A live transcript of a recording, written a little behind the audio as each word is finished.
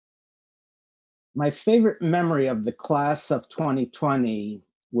My favorite memory of the class of 2020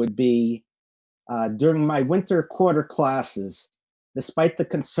 would be during my winter quarter classes. Despite the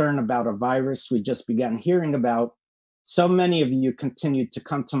concern about a virus we just began hearing about, so many of you continued to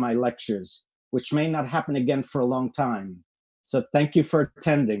come to my lectures, which may not happen again for a long time. So thank you for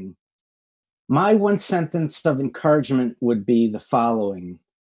attending. My one sentence of encouragement would be the following.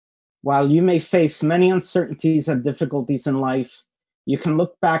 While you may face many uncertainties and difficulties in life, you can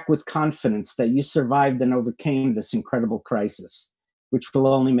look back with confidence that you survived and overcame this incredible crisis, which will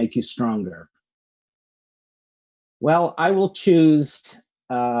only make you stronger. Well, I will choose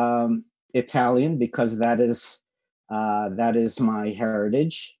Italian because that is my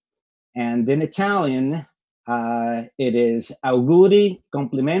heritage, and in Italian, it is auguri,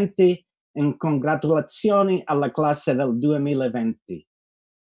 complimenti e congratulazioni alla classe del 2020.